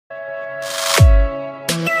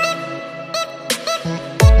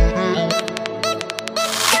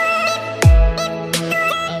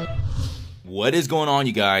What is going on,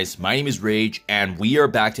 you guys? My name is Rayge, and we are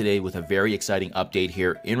back today with a very exciting update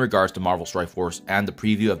here in regards to Marvel Strike Force and the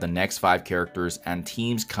preview of the next 5 characters and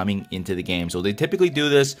teams coming into the game. So they typically do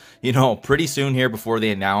this, pretty soon here before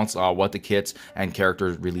they announce what the kits and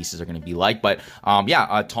character releases are going to be like. But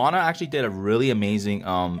Tana actually did a really amazing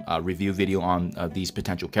review video on these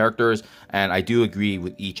potential characters, and I do agree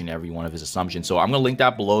with each and every one of his assumptions. So I'm going to link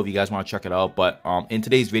that below if you guys want to check it out. But in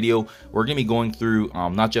today's video, we're going to be going through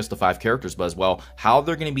not just the 5 characters, but as well how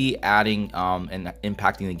they're going to be adding and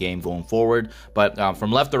impacting the game going forward. But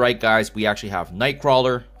from left to right, guys, we actually have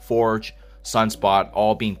Nightcrawler, Forge, Sunspot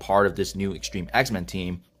all being part of this new Extreme X-Men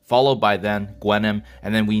team, followed by then Gwenem,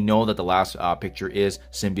 and then we know that the last picture is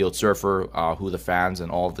Symbiote Surfer, who the fans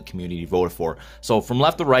and all of the community voted for. So from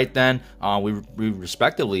left to right then, we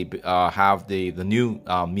respectively have the new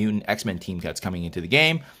Mutant X-Men team that's coming into the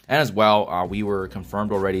game, and as well, we were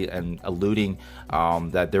confirmed already and alluding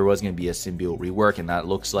that there was going to be a Symbiote rework, and that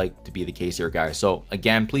looks like to be the case here, guys. So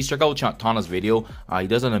again, please check out Tana's video. He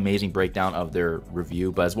does an amazing breakdown of their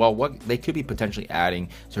review, but as well, what they could be potentially adding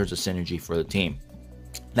in terms of synergy for the team.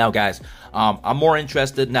 Now, guys, I'm more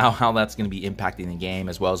interested now how that's going to be impacting the game,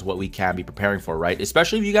 as well as what we can be preparing for, right?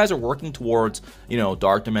 Especially if you guys are working towards,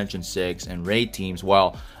 Dark Dimension 6 and Raid teams.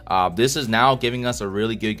 Well, this is now giving us a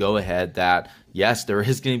really good go-ahead that, yes, there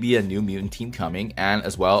is going to be a new Mutant team coming, and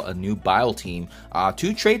as well a new Bile team.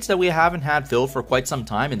 2 traits that we haven't had filled for quite some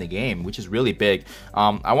time in the game, which is really big.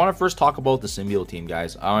 I want to first talk about the Symbiote team,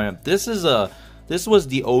 guys. This was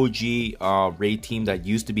the OG raid team that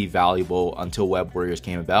used to be valuable until Web Warriors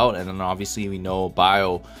came about, and then obviously we know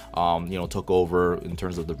Bio, took over in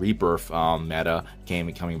terms of the Rebirth meta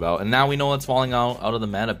coming about, and now we know it's falling out of the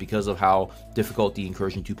meta because of how difficult the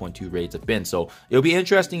Incursion 2.2 raids have been. So it'll be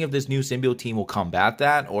interesting if this new Symbiote team will combat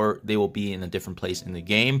that, or they will be in a different place in the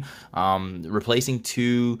game, replacing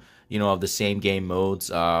 2 of the same game modes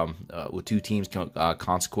with 2 teams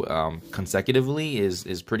consecutively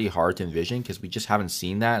is pretty hard to envision, because we just haven't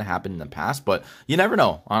seen that happen in the past. But you never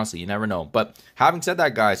know, honestly, you never know. But having said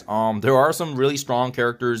that, guys, there are some really strong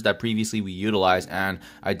characters that previously we utilized, and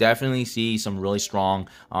I definitely see some really strong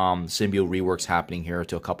symbiote reworks happening here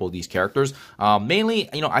to a couple of these characters. Mainly,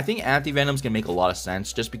 I think Anti-Venom's gonna make a lot of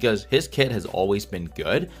sense just because his kit has always been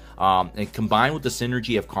good. And combined with the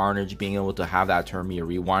synergy of Carnage being able to have that turn me a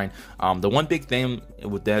rewind, the one big thing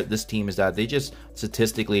with this team is that they just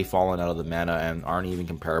statistically fallen out of the meta and aren't even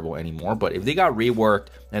comparable anymore. But if they got reworked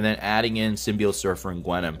and then adding in Symbiote Surfer and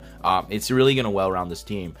Gwenem, it's really going to well round this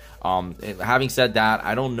team. Having said that,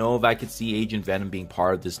 I don't know if I could see Agent Venom being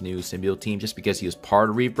part of this new Symbiote team just because he was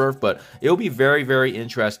part of Rebirth, but it'll be very, very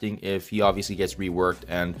interesting if he obviously gets reworked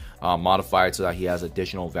and modified so that he has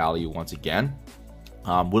additional value once again.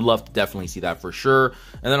 Would love to definitely see that for sure.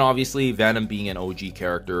 And then obviously Venom being an OG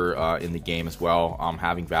character in the game as well,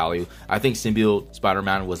 having value. I think Symbiote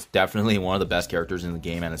Spider-Man was definitely one of the best characters in the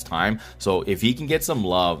game at his time. So if he can get some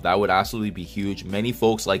love, that would absolutely be huge. Many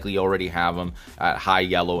folks likely already have him at high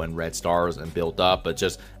yellow and red stars and built up, but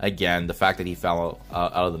just again, the fact that he fell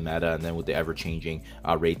out of the meta and then with the ever-changing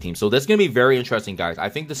raid team. So that's going to be very interesting, guys. I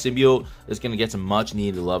think the Symbiote is going to get some much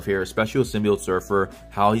needed love here, especially with Symbiote Surfer,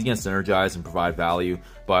 how he's going to synergize and provide value.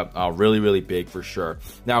 But really, really big for sure.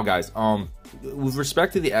 Now, guys, with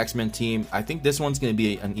respect to the X-Men team, I think this one's going to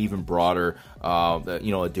be an even broader,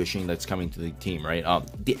 addition that's coming to the team, right?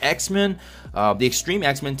 The X-Men, the Extreme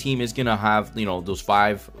X-Men team is going to have, those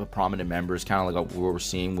 5 prominent members, kind of like what we're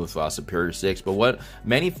seeing with Superior 6. But what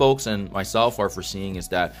many folks and myself are foreseeing is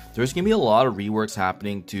that there's going to be a lot of reworks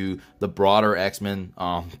happening to the broader X-Men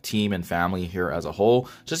team and family here as a whole,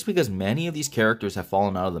 just because many of these characters have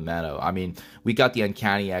fallen out of the meta. I mean, we got the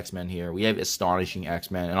Uncanny X-Men here, we have Astonishing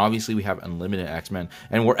X-Men, and obviously we have Unlimited X-Men,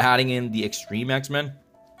 and we're adding in the Extreme X-Men.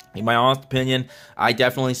 In my honest opinion, I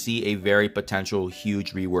definitely see a very potential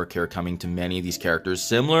huge rework here coming to many of these characters,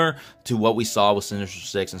 similar to what we saw with Sinister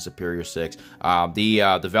 6 and Superior 6.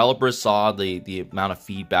 The developers saw the amount of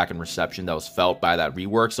feedback and reception that was felt by that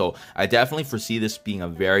rework, so I definitely foresee this being a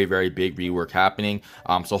very, very big rework happening.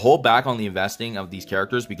 So hold back on the investing of these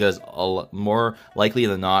characters, because more likely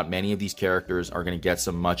than not, many of these characters are going to get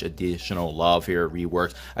some much additional love here,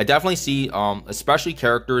 reworks. I definitely see, especially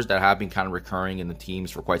characters that have been kind of recurring in the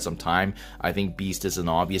teams for quite some time. I think Beast is an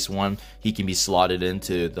obvious one. He can be slotted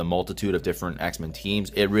into the multitude of different X-Men teams.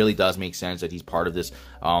 It really does make sense that he's part of this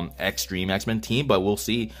Extreme X-Men team, but we'll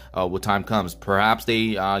see what time comes. Perhaps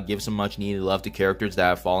they give some much needed love to characters that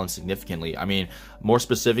have fallen significantly. I mean, more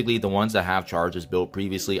specifically the ones that have charges built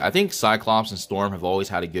previously. I think Cyclops and Storm have always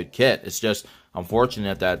had a good kit. It's just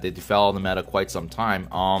unfortunate that they fell on the meta quite some time.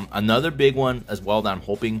 Another big one as well that I'm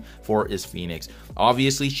hoping for is Phoenix.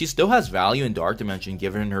 Obviously, she still has value in Dark Dimension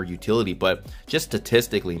given her utility, but just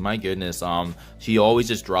statistically, my goodness, she always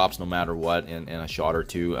just drops no matter what in a shot or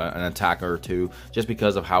two, an attack or two, just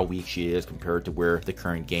because of how weak she is compared to where the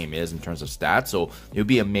current game is in terms of stats. So it would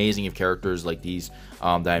be amazing if characters like these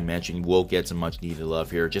that I mentioned will get some much needed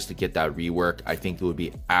love here just to get that rework. I think it would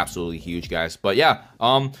be absolutely huge, guys. But yeah,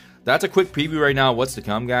 that's a quick preview right now. What's to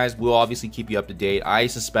come, guys. We'll obviously keep you up to date. I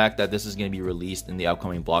suspect that this is going to be released in the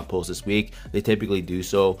upcoming blog post this week. They typically do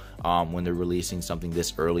so when they're releasing something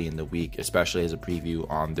this early in the week, especially as a preview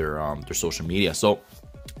on their social media. So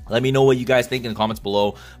let me know what you guys think in the comments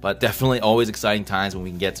below, but definitely always exciting times when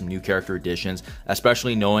we can get some new character additions,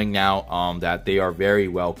 especially knowing now that they are very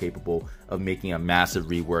well capable of making a massive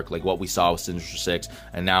rework like what we saw with Sinister Six,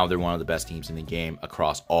 and now they're one of the best teams in the game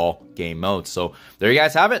across all game modes. So there you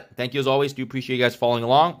guys have it. Thank you as always. Do appreciate you guys following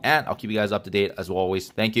along, and I'll keep you guys up to date as always.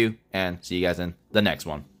 Thank you, and see you guys in the next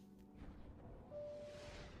one.